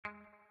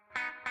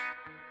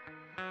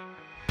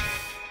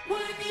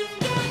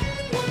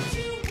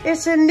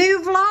It's a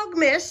new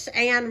Vlogmas,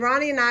 and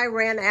Ronnie and I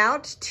ran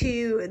out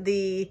to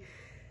the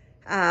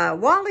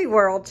Wally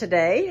World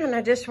today, and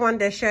I just wanted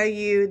to show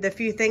you the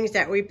few things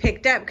that we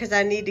picked up because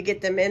I need to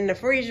get them in the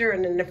freezer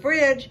and in the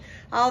fridge,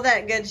 all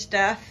that good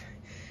stuff.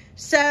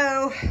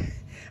 So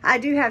I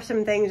do have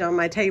some things on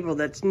my table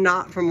that's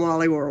not from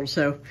Wally World,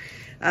 so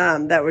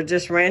that was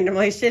just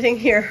randomly sitting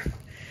here.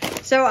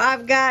 So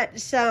I've got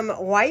some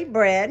white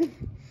bread.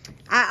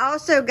 I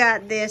also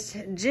got this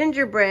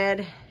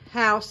gingerbread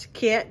house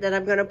kit that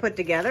I'm going to put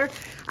together.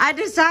 I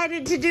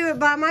decided to do it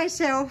by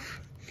myself.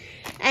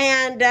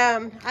 And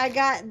I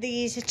got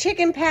these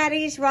chicken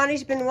patties.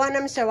 Ronnie's been wanting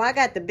them, so I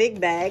got the big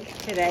bag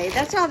today.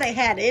 That's all they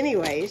had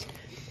anyways.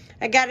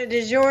 I got a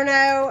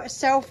DiGiorno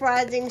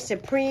self-rising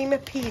supreme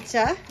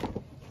pizza.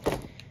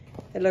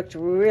 It looked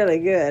really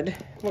good.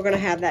 We're going to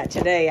have that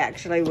today,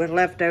 actually, with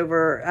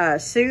leftover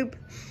soup.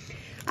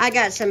 I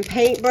got some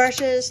paint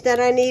brushes that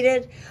I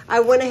needed. I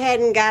went ahead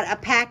and got a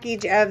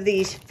package of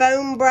these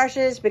foam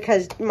brushes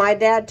because my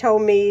dad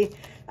told me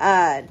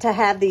to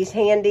have these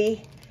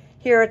handy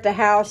here at the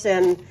house,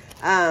 and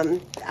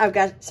I've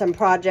got some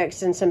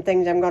projects and some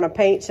things I'm going to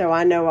paint, so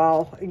I know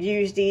I'll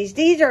use these.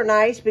 These are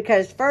nice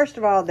because, first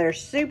of all, they're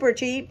super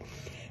cheap,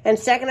 and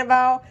second of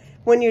all,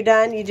 when you're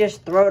done, you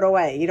just throw it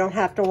away. You don't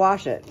have to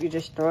wash it. You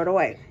just throw it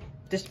away.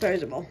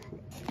 Disposable.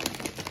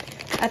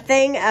 A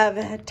thing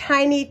of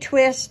Tiny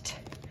Twist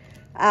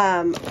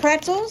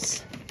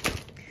pretzels.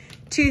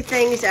 2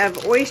 things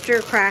of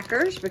oyster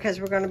crackers because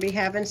we're going to be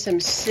having some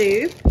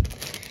soup.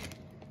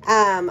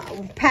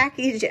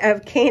 Package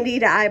of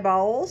candied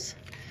eyeballs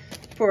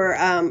for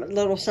a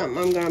little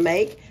something I'm going to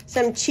make.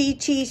 Some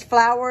cheese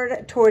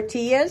floured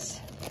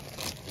tortillas.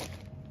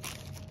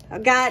 I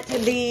got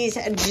these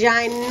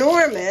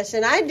ginormous,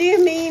 and I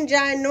do mean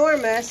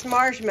ginormous,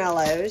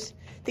 marshmallows.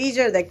 These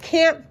are the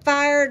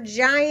Campfire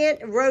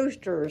Giant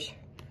Roasters.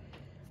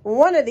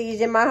 One of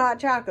these in my hot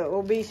chocolate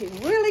will be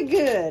really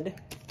good.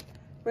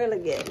 Really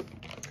good.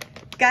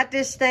 Got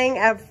this thing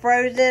of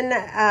frozen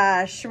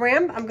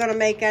shrimp. I'm going to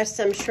make us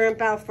some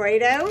shrimp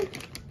Alfredo.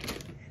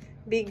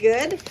 Be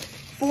good.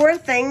 4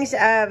 things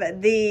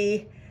of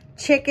the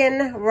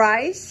chicken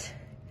rice.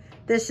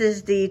 This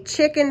is the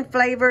chicken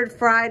flavored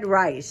fried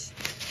rice.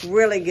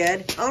 Really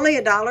good. Only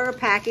 $1 a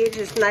package.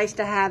 It's nice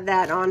to have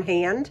that on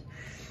hand.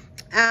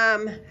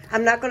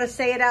 I'm not going to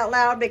say it out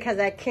loud because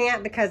I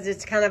can't, because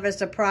it's kind of a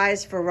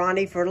surprise for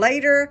Ronnie for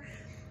later.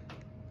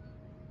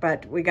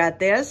 But we got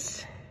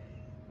this.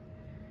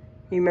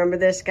 You remember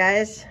this,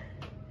 guys?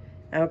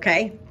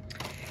 Okay.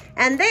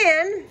 And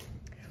then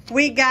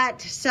we got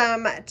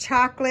some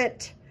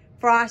chocolate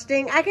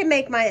frosting. I can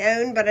make my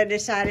own, but I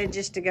decided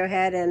just to go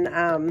ahead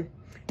and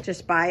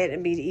just buy it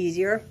and be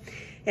easier.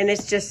 And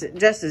it's just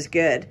as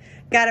good.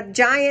 Got a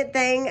giant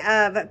thing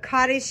of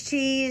cottage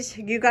cheese.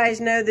 You guys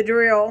know the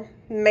drill.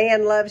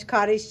 Man loves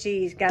cottage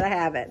cheese. Gotta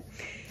have it.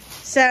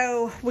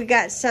 So we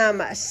got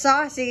some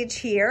sausage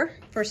here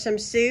for some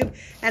soup.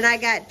 And I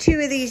got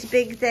 2 of these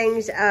big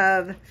things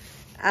of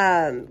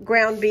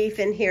ground beef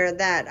in here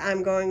that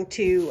I'm going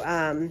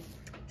to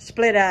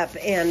split up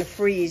and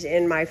freeze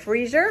in my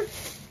freezer.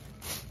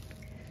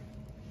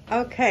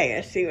 Okay,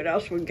 let's see what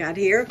else we got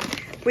here.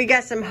 We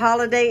got some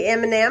holiday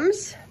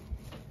M&Ms.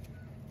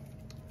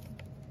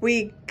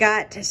 We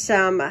got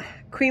some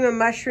cream of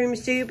mushroom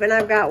soup, and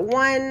I've got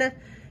 1,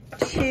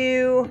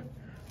 2,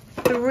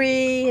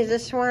 3, is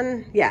this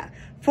one? Yeah,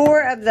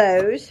 4 of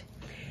those.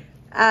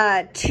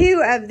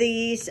 2 of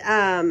these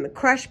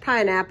crushed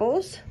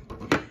pineapples,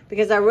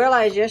 because I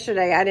realized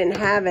yesterday I didn't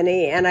have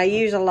any, and I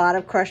use a lot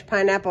of crushed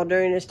pineapple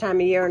during this time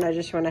of year, and I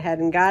just went ahead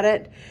and got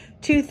it.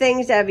 2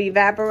 things of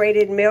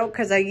evaporated milk,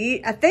 because I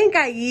think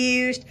I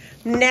used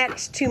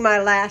next to my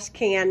last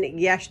can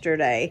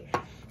yesterday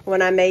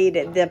when I made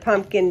the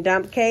pumpkin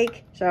dump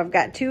cake. So I've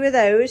got 2 of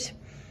those.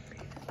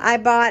 I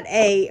bought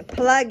a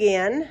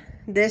plug-in.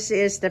 This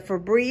is the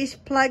Febreze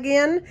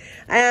plug-in,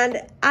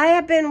 and I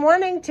have been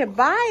wanting to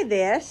buy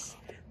this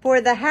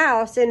for the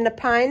house in the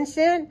pine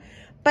scent,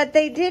 but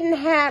they didn't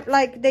have,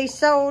 like, they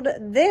sold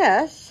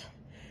this,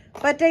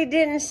 but they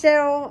didn't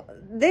sell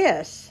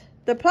this,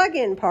 the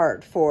plug-in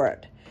part for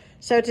it.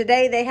 So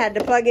today they had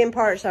the plug-in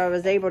part, so I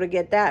was able to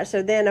get that.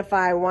 So then if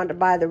I want to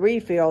buy the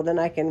refill, then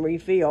I can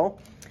refill.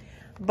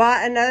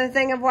 Bought another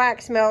thing of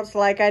wax melts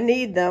like I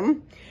need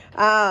them.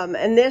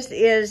 And this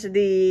is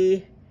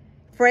the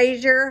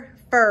Fraser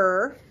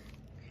Fir.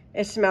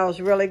 It smells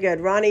really good.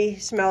 Ronnie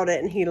smelled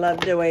it and he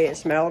loved the way it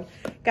smelled.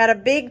 Got a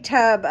big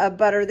tub of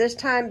butter this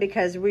time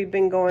because we've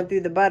been going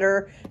through the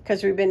butter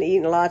because we've been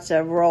eating lots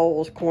of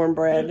rolls,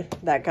 cornbread,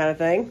 that kind of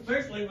thing.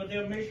 Especially with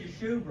them Mrs.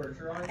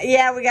 Schubert's, right?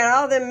 Yeah, we got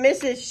all them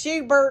Mrs.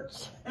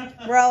 Schubert's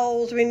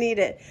rolls. We need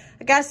it.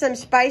 I got some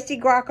spicy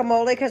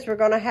guacamole because we're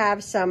going to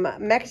have some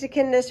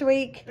Mexican this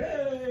week.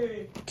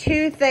 Hey.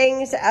 2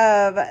 things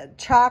of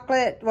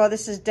chocolate. Well,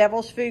 this is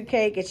Devil's Food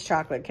Cake. It's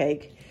chocolate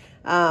cake.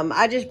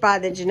 I just buy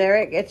the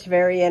generic. It's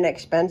very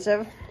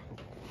inexpensive,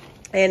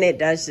 and it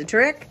does the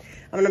trick.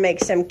 I'm going to make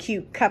some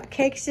cute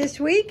cupcakes this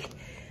week.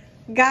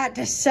 Got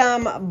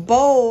some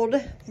bold.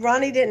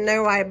 Ronnie didn't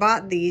know I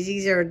bought these.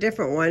 These are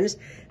different ones.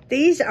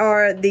 These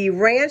are the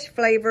ranch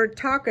flavored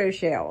taco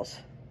shells.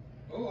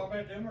 Oh, I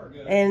bet them are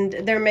good. And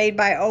they're made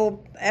by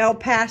El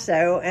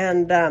Paso,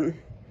 and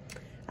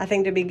I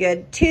think they'll be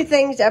good. 2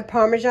 things of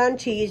Parmesan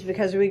cheese,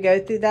 because we go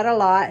through that a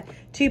lot.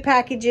 2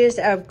 packages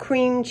of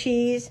cream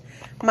cheese.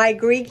 My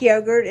Greek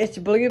yogurt, it's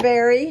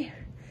blueberry.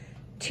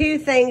 2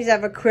 things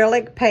of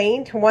acrylic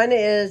paint. One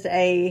is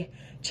a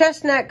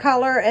chestnut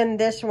color, and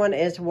this one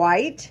is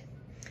white.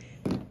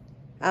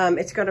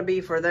 It's going to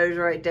be for those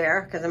right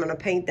there, because I'm going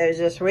to paint those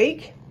this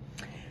week.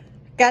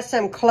 Got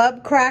some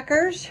club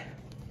crackers.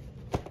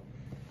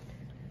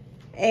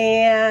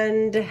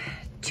 And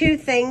 2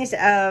 things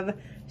of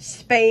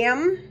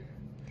Spam,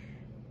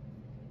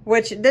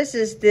 which this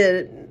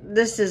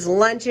is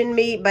luncheon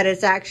meat, but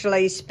it's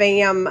actually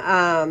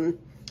Spam.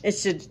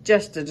 It's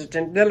just the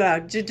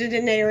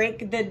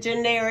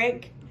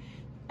generic.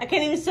 I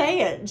can't even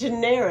say it.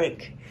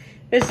 Generic.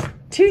 There's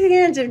 2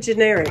 cans of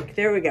generic.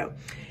 There we go.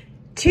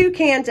 2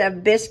 cans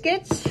of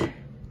biscuits,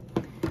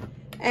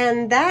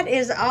 and that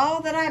is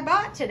all that I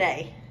bought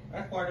today.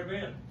 That's quite a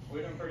bit.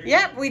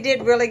 Yep, we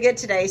did really good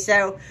today.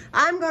 So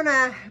I'm going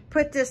to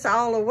put this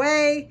all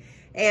away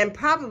and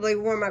probably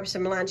warm up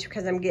some lunch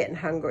because I'm getting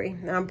hungry.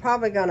 I'm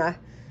probably going to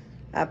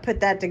put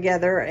that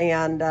together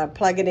and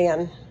plug it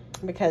in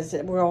because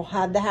we'll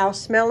have the house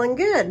smelling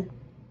good.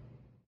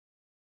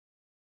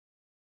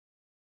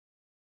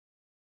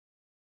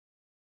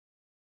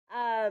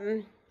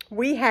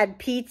 We had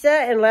pizza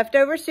and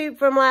leftover soup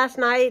from last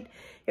night.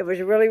 It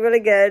was really, really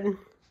good.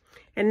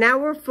 And now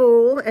we're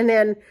full. And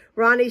then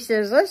Ronnie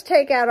says, let's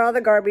take out all the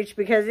garbage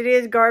because it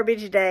is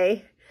garbage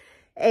day.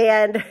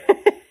 And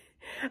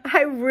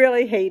I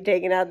really hate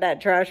taking out that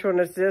trash when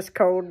it's this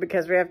cold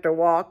because we have to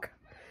walk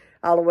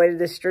all the way to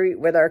the street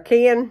with our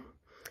can.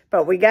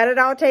 But we got it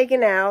all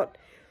taken out.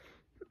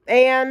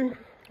 And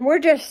we're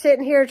just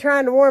sitting here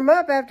trying to warm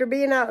up after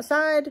being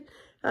outside.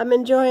 I'm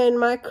enjoying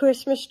my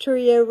Christmas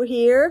tree over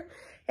here.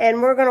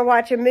 And we're going to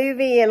watch a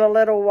movie in a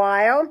little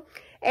while.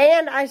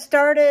 And I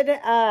started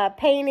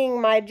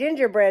painting my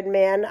gingerbread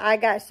men. I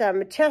got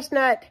some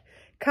chestnut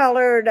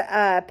colored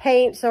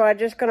paint, so I'm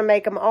just going to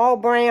make them all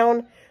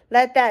brown.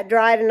 Let that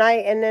dry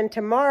tonight, and then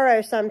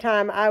tomorrow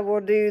sometime I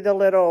will do the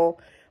little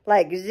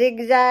like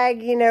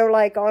zigzag, you know,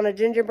 like on a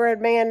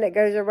gingerbread man that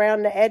goes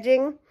around the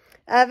edging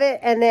of it.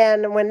 And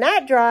then when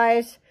that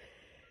dries,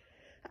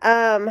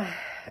 I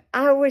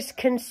was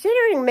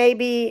considering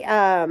maybe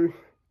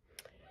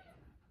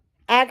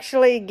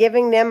actually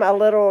giving them a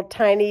little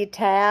tiny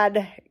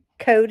tad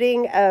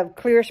coating of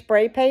clear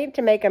spray paint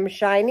to make them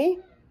shiny.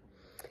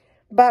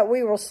 But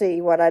we will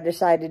see what I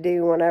decide to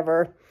do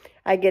whenever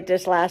I get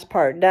this last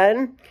part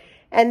done.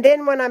 And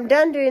then when I'm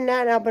done doing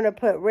that, I'm going to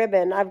put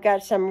ribbon. I've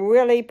got some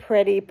really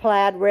pretty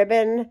plaid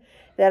ribbon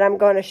that I'm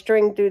going to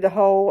string through the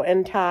hole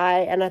and tie.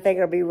 And I think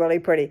it'll be really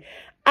pretty.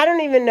 I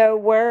don't even know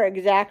where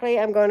exactly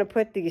I'm going to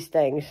put these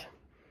things.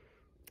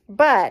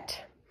 But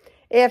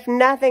if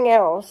nothing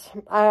else,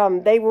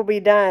 they will be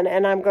done,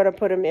 and I'm going to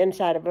put them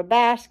inside of a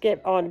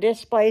basket on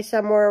display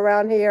somewhere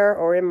around here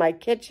or in my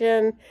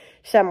kitchen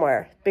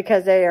somewhere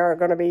because they are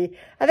going to be,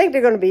 I think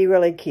they're going to be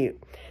really cute.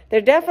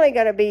 They're definitely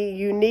going to be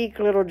unique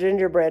little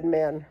gingerbread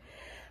men.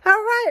 All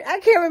right, I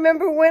can't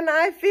remember when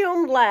I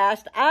filmed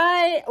last.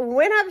 I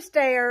went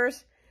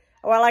upstairs.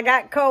 Well, I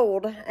got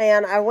cold,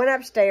 and I went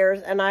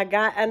upstairs, and I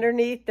got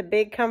underneath the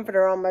big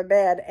comforter on my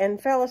bed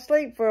and fell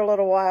asleep for a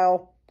little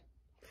while.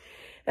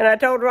 And I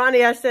told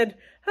Ronnie, I said,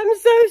 I'm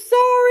so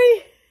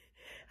sorry.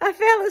 I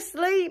fell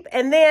asleep.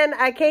 And then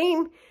I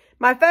came,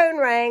 my phone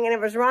rang, and it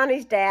was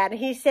Ronnie's dad.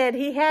 He said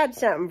he had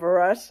something for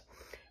us,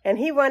 and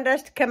he wanted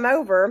us to come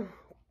over,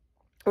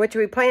 which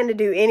we planned to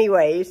do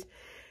anyways.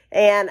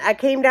 And I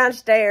came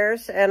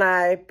downstairs, and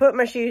I put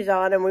my shoes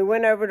on, and we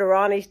went over to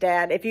Ronnie's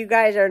dad. If you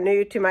guys are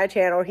new to my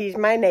channel, he's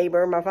my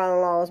neighbor. My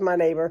father-in-law is my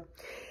neighbor.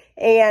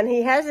 And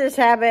he has this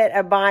habit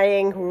of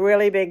buying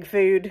really big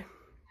food.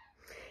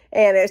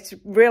 And it's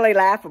really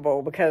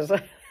laughable because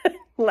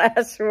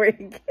last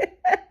week,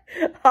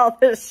 all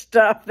this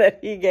stuff that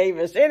he gave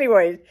us.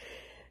 Anyways,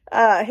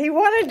 he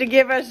wanted to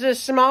give us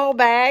this small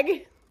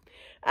bag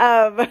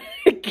of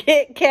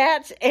Kit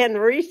Kats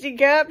and Reese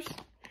Cups.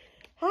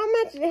 How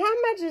much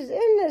is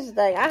in this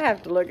thing? I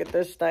have to look at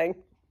this thing.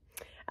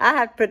 I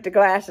have to put the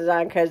glasses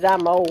on because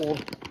I'm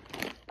old.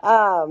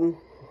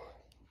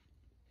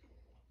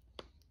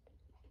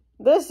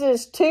 This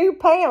is 2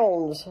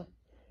 pounds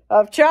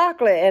of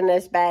chocolate in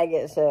this bag,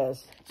 it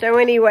says. So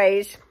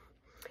anyways,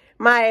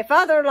 my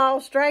father-in-law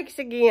strikes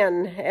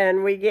again,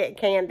 and we get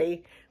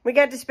candy. We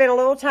got to spend a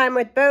little time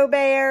with Bo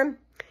Bear.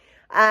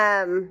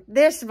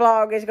 This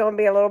vlog is going to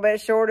be a little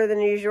bit shorter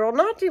than usual.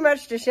 Not too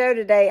much to show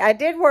today. I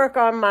did work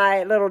on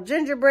my little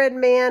gingerbread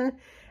men.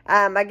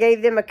 I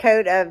gave them a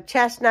coat of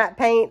chestnut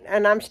paint,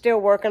 and I'm still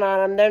working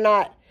on them.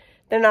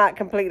 They're not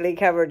completely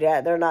covered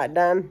yet. They're not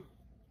done.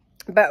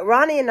 But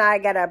Ronnie and I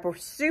got up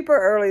super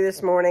early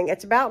this morning.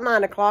 It's about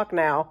 9 o'clock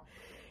now.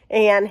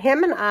 And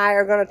him and I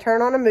are going to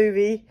turn on a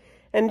movie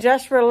and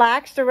just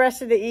relax the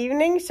rest of the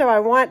evening. So I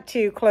want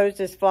to close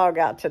this vlog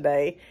out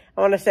today.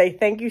 I want to say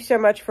thank you so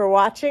much for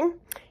watching.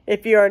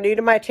 If you are new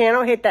to my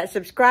channel, hit that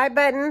subscribe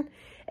button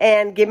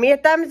and give me a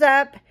thumbs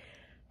up.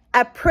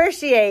 I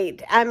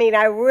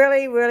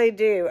really, really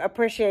do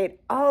appreciate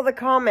all the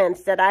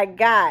comments that I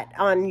got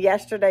on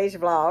yesterday's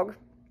vlog,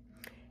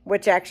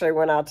 which actually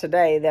went out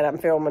today that I'm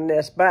filming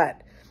this,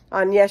 but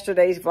on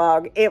yesterday's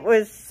vlog. It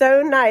was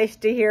so nice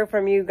to hear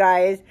from you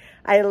guys.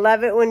 I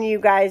love it when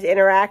you guys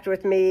interact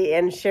with me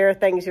and share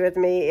things with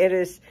me. It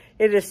is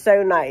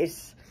so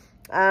nice.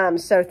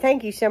 So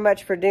thank you so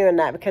much for doing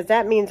that, because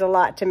that means a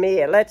lot to me.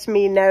 It lets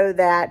me know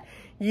that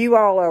you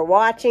all are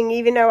watching,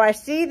 even though I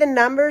see the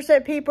numbers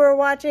that people are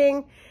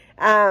watching.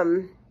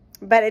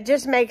 But it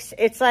just makes,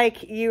 it's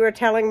like you are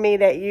telling me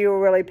that you are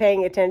really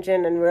paying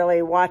attention and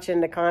really watching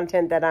the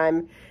content that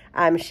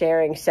I'm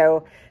sharing.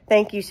 So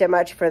thank you so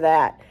much for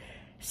that.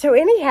 So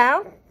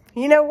anyhow,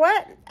 you know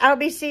what? I'll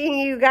be seeing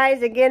you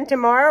guys again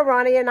tomorrow.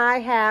 Ronnie and I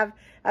have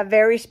a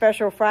very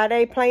special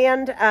Friday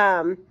planned.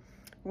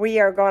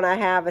 We are going to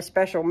have a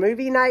special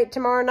movie night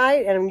tomorrow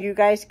night, and you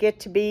guys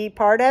get to be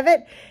part of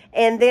it.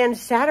 And then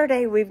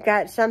Saturday, we've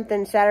got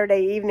something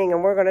Saturday evening,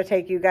 and we're going to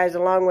take you guys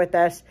along with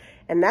us.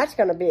 And that's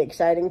going to be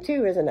exciting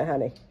too, isn't it,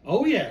 honey?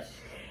 Oh, yes.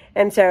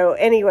 And so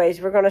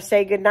anyways, we're going to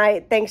say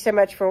goodnight. Thanks so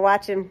much for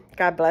watching.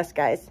 God bless,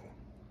 guys.